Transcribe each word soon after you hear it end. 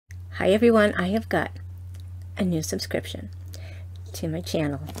Hi everyone, I have got a new subscription to my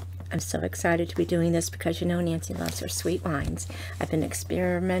channel. I'm so excited to be doing this because you know Nancy loves her sweet wines. I've been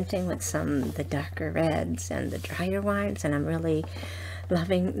experimenting with some of the darker reds and the drier wines, and I'm really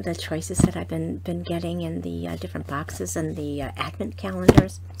loving the choices that I've been getting in the different boxes and the advent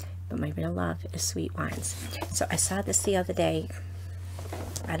calendars. But my real love is sweet wines. So I saw this the other day.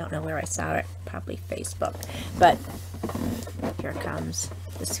 I don't know where I saw it, probably Facebook, but here comes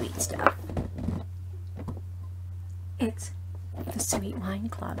the sweet stuff. It's the Sweet Wine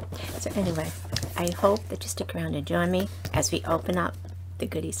Club. So anyway, I hope that you stick around and join me as we open up the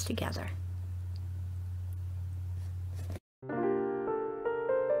goodies together.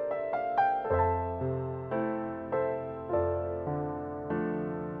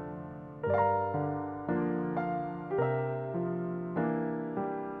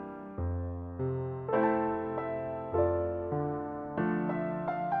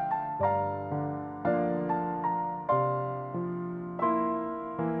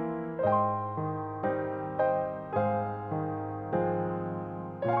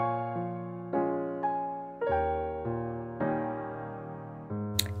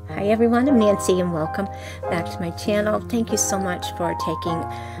 Hi everyone, I'm Nancy and welcome back to my channel. Thank you so much for taking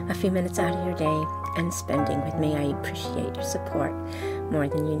a few minutes out of your day and spending with me. I appreciate your support more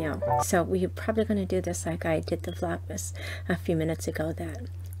than you know. So we're probably going to do this like I did the Vlogmas a few minutes ago, that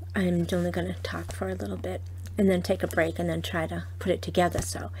I'm only going to talk for a little bit and then take a break and then try to put it together.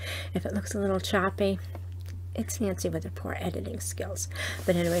 So if it looks a little choppy, it's Nancy with her poor editing skills.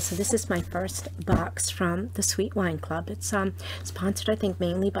 But anyway, so this is my first box from the Sweet Wine Club. It's sponsored, I think,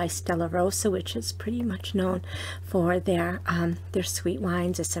 mainly by Stella Rosa, which is pretty much known for their sweet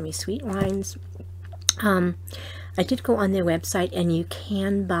wines, their semi-sweet wines. I did go on their website, and you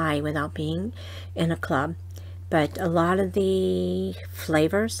can buy without being in a club, but a lot of the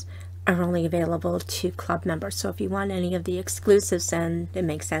flavors are only available to club members. So if you want any of the exclusives, then it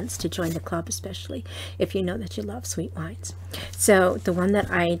makes sense to join the club, especially if you know that you love sweet wines. So the one that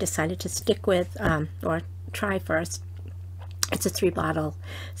I decided to stick with or try first, it's a 3-bottle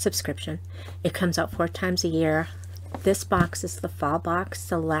subscription. It comes out 4 times a year. This box is the fall box.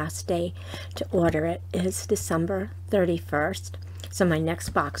 The last day to order it is December 31st. So my next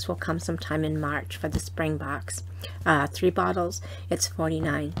box will come sometime in March for the spring box. 3 bottles, it's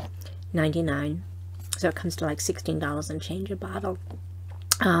 $49.99, so it comes to like $16 and change a bottle.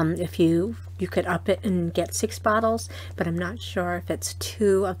 If you could up it and get 6 bottles, but I'm not sure if it's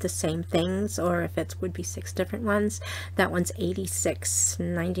 2 of the same things or if it would be 6 different ones. That one's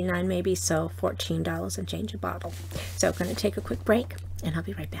 $86.99 maybe, so $14 and change a bottle. So I'm going to take a quick break and I'll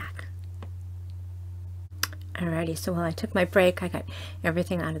be right back. Alrighty, so while I took my break, I got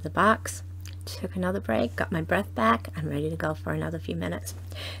everything out of the box. Took another break, got my breath back. I'm ready to go for another few minutes.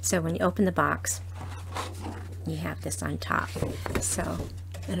 So when you open the box, you have this on top. So,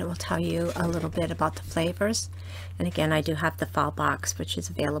 and it will tell you a little bit about the flavors. And again, I do have the fall box, which is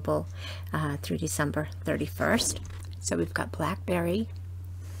available through December 31st. So we've got blackberry,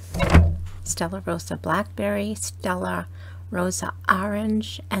 Stella Rosa blackberry, Stella Rosa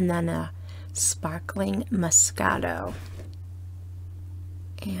orange, and then a sparkling Moscato.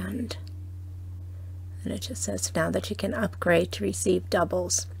 And it just says now that you can upgrade to receive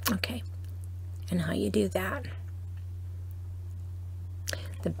doubles. Okay, and how you do that.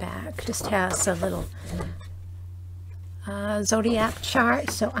 The back just has a little zodiac chart.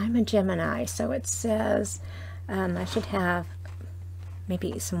 So I'm a Gemini, so it says I should have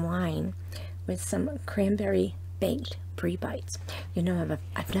maybe some wine with some cranberry baked brie bites. You know,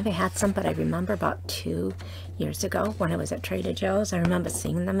 I've never had some, but I remember about 2 years ago when I was at Trader Joe's, I remember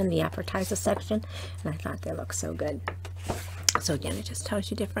seeing them in the appetizer section, and I thought they looked so good. So again, it just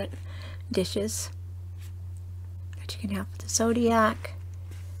tells you different dishes that you can have with the zodiac.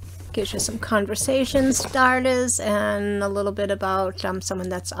 Gives you some conversation starters and a little bit about someone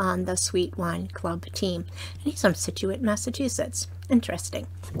that's on the Sweet Wine Club team. And he's from Situate, Massachusetts. Interesting.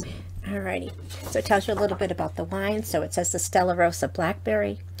 Alrighty, so it tells you a little bit about the wine. So it says the Stella Rosa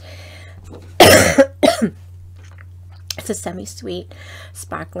blackberry. It's a semi-sweet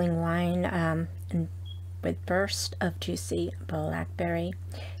sparkling wine and with burst of juicy blackberry.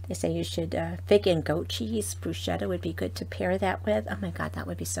 They say you should fig and goat cheese, bruschetta would be good to pair that with. Oh my god, that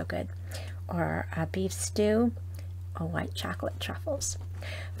would be so good. Or beef stew or white chocolate truffles.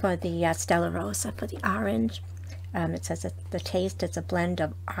 For the Stella Rosa, for the orange, it says that the taste is a blend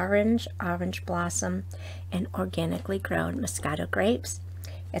of orange blossom, and organically grown Moscato grapes.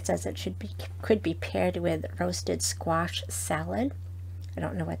 It says it could be paired with roasted squash salad. I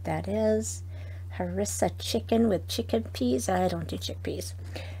don't know what that is. Harissa chicken with chicken peas. I don't do chickpeas.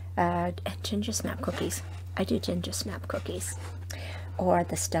 and ginger snap cookies. I do ginger snap cookies. Or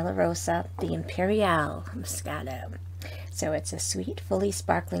the Stella Rosa, the Imperial Moscato. So it's a sweet, fully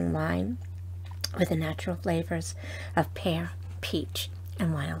sparkling wine with the natural flavors of pear, peach,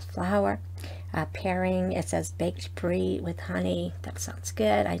 and wildflower. Pairing, it says baked brie with honey. That sounds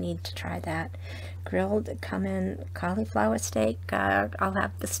good. I need to try that. Grilled cumin cauliflower steak. I'll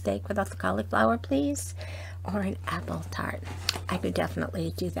have the steak without the cauliflower, please. Or an apple tart. I could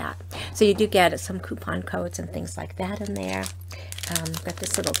definitely do that. So you do get some coupon codes and things like that in there. Got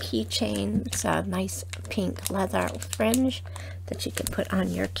this little keychain. It's a nice pink leather fringe that you can put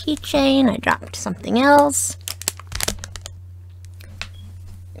on your keychain. I dropped something else.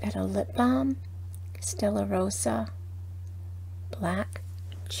 Got a lip balm. Stella Rosa Black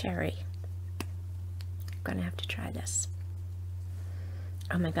Cherry. I'm gonna have to try this.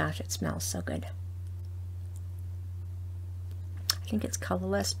 Oh my gosh, it smells so good. I think it's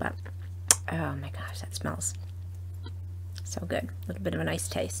colorless, but oh my gosh, that smells so good. A little bit of a nice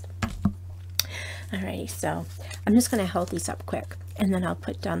taste. Alrighty, so I'm just going to hold these up quick, and then I'll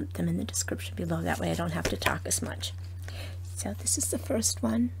put them in the description below. That way I don't have to talk as much. So this is the first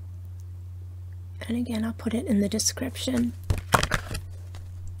one. And again, I'll put it in the description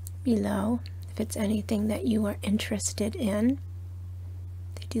below if it's anything that you are interested in.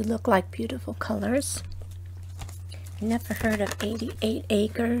 They do look like beautiful colors. I never heard of 88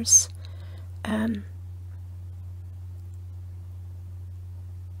 Acres.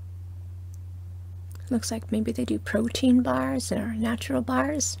 Looks like maybe they do protein bars or natural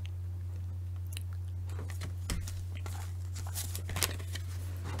bars.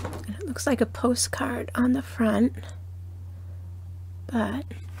 And it looks like a postcard on the front, but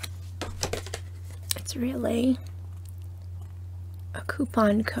it's really a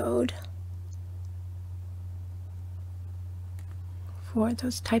coupon code for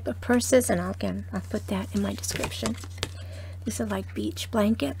those type of purses, and I'll put that in my description. These are like beach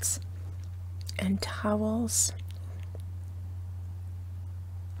blankets and towels.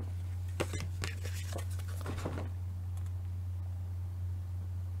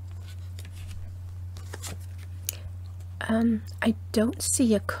 I don't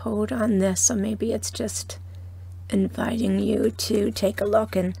see a code on this, so maybe it's just inviting you to take a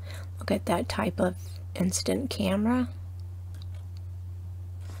look and look at that type of instant camera.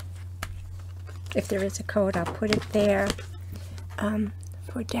 If there is a code, I'll put it there.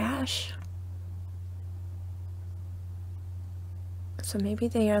 For Dash. So maybe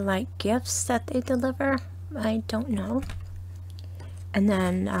they are like gifts that they deliver. I don't know. And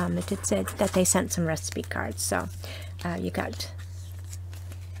then it did say that they sent some recipe cards. So you got,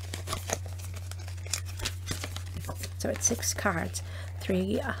 so it's 6 cards,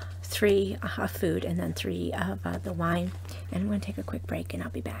 three of food and then 3 of the wine. And I'm going to take a quick break and I'll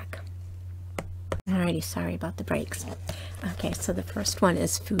be back. Alrighty, sorry about the breaks. Okay, so the first one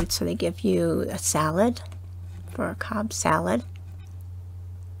is food. So they give you a salad for a Cobb salad.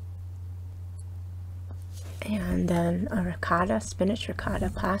 And then a ricotta, spinach ricotta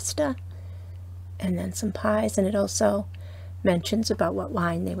pasta, and then some pies. And it also mentions about what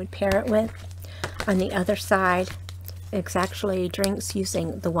wine they would pair it with. On the other side, it's actually drinks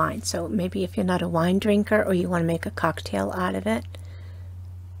using the wine. So maybe if you're not a wine drinker or you want to make a cocktail out of it,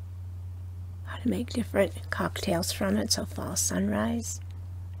 how to make different cocktails from it. So fall sunrise,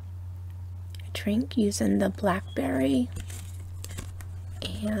 a drink using the blackberry,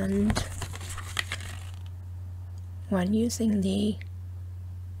 and one using the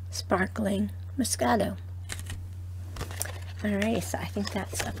sparkling Moscato. Alright, so I think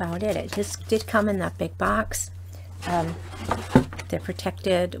that's about it. It just did come in that big box. They're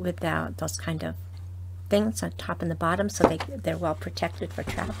protected with those kind of things on top and the bottom, so they're well protected for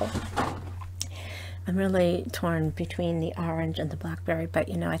travel. I'm really torn between the orange and the blackberry, but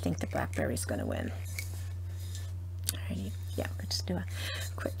you know, I think the blackberry is going to win. Alrighty, yeah, we'll just do a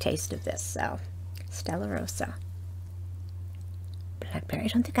quick taste of this. So, Stella Rosa blackberry. I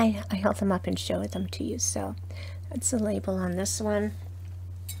don't think I held them up and showed them to you, so that's the label on this one.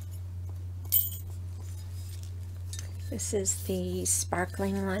 This is the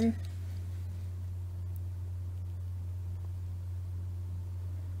sparkling one.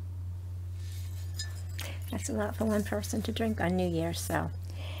 That's a lot for one person to drink on New Year's, so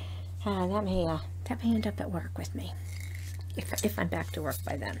that may end up at work with me if I'm back to work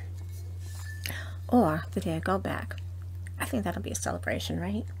by then, or the day I go back. I think that'll be a celebration,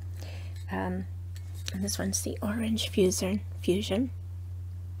 right? And this one's the Orange Fusion.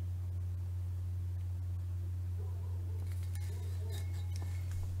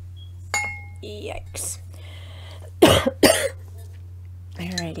 Yikes.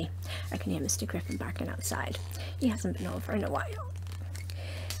 Alrighty, I can hear Mr. Griffin barking outside. He hasn't been over in a while.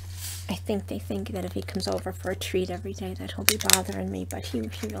 I think they think that if he comes over for a treat every day that he'll be bothering me, but he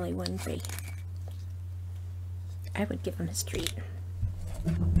really wouldn't be. I would give him his treat.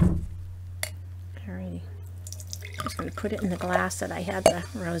 Alrighty. I'm just going to put it in the glass that I had the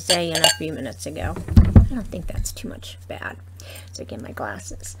rosé in a few minutes ago. I don't think that's too much bad. So again, my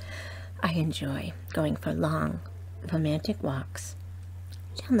glasses. I enjoy going for long, romantic walks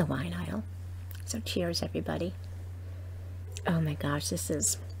down the wine aisle. So cheers, everybody. Oh my gosh, this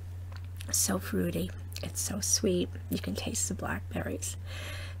is so fruity. It's so sweet. You can taste the blackberries.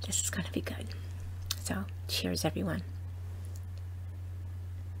 This is going to be good. So cheers, everyone.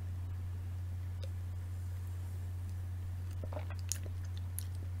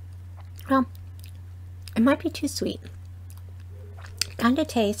 Well, it might be too sweet. It kind of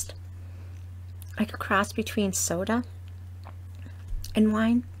tastes like a cross between soda and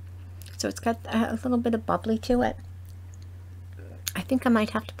wine. So it's got a little bit of bubbly to it. I think I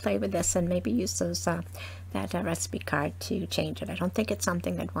might have to play with this and maybe use those that recipe card to change it. I don't think it's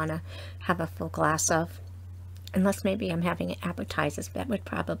something I'd want to have a full glass of. Unless maybe I'm having appetizers. That would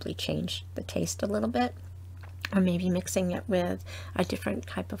probably change the taste a little bit. Or maybe mixing it with a different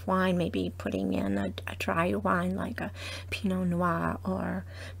type of wine, maybe putting in a drier wine like a Pinot Noir, or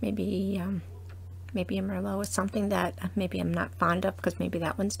maybe maybe a Merlot, or something that maybe I'm not fond of because maybe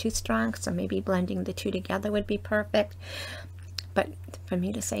that one's too strong. So maybe blending the two together would be perfect. But for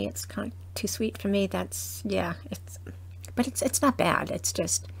me to say it's kind of too sweet for me, that's, yeah, it's not bad. It's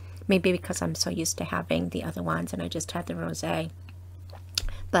just maybe because I'm so used to having the other wines and I just had the rosé.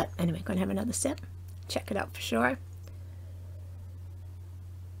 But anyway, I'm going to have another sip. Check it out for sure.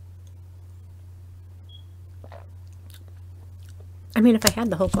 I mean, if I had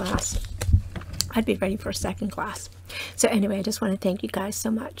the whole glass, I'd be ready for a second glass. So anyway, I just want to thank you guys so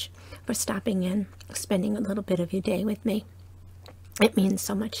much for stopping in, spending a little bit of your day with me. It means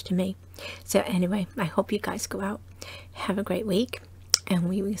so much to me. So anyway, I hope you guys go out, have a great week, and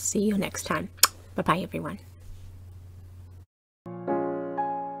we will see you next time. Bye-bye, everyone.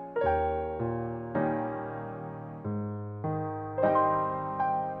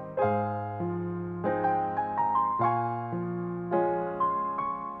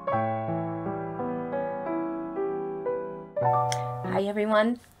 Hi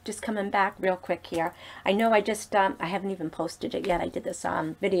everyone, just coming back real quick here. I know I just, I haven't even posted it yet. I did this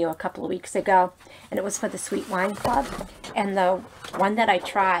video a couple of weeks ago, and it was for the Sweet Wine Club. And the one that I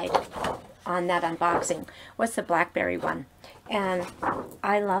tried on that unboxing was the blackberry one. And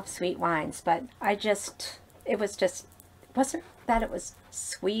I love sweet wines, but I just, it wasn't that it was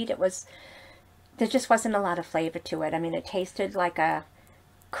sweet. There just wasn't a lot of flavor to it. I mean, it tasted like a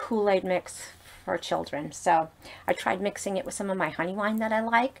Kool-Aid mix for children. So I tried mixing it with some of my honey wine that I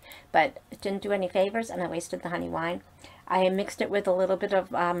like, but it didn't do any favors, and I wasted the honey wine. I mixed it with a little bit of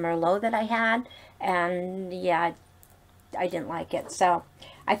Merlot that I had, and yeah, I didn't like it. So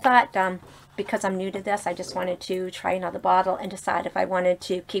I thought, because I'm new to this, I just wanted to try another bottle and decide if I wanted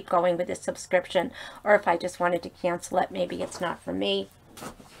to keep going with this subscription or if I just wanted to cancel it. Maybe it's not for me.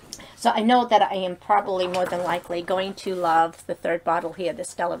 So I know that I am probably more than likely going to love the third bottle here, the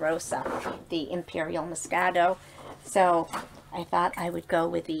Stella Rosa, the Imperial Moscato. So I thought I would go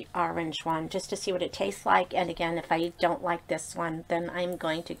with the orange one just to see what it tastes like. And again, if I don't like this one, then I'm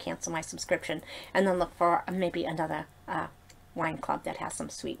going to cancel my subscription and then look for maybe another wine club that has some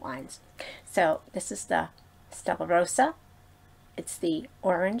sweet wines. So this is the Stella Rosa. It's the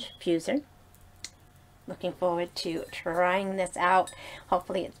orange fusion. Looking forward to trying this out.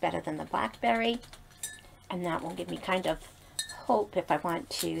 Hopefully it's better than the blackberry, and that will give me kind of hope if I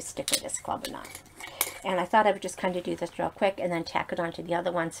want to stick with this club or not. And I thought I would just kind of do this real quick and then tack it onto the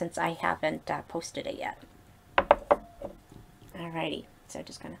other one since I haven't posted it yet. Alrighty, so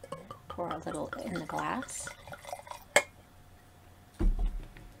just gonna pour a little in the glass.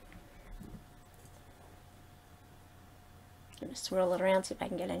 Gonna swirl it around, see if I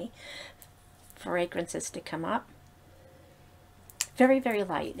can get any fragrances to come up. Very, very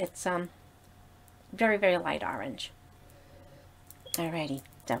light. It's very, very light orange. Alrighty,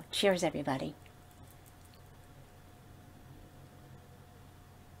 so cheers everybody.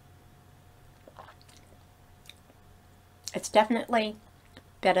 It's definitely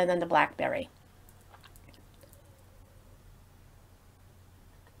better than the blackberry.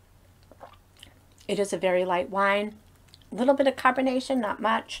 It is a very light wine. A little bit of carbonation, not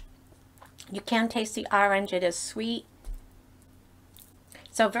much. You can taste the orange. It is sweet.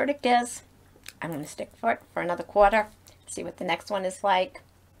 So verdict is, I'm going to stick for it for another quarter. See what the next one is like.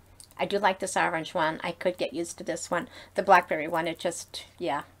 I do like this orange one. I could get used to this one. The blackberry one, it just,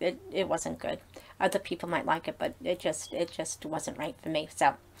 yeah, it wasn't good. Other people might like it, but it just wasn't right for me.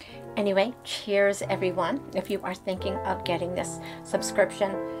 So anyway, cheers everyone. If you are thinking of getting this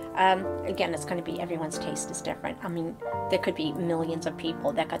subscription, again, it's going to be, everyone's taste is different. I mean, there could be millions of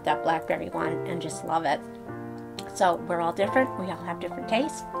people that got that blackberry one and just love it. So we're all different. We all have different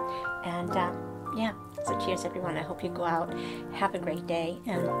tastes. And yeah, so cheers everyone. I hope you go out, have a great day,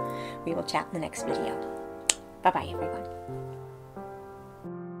 and we will chat in the next video. Bye-bye everyone.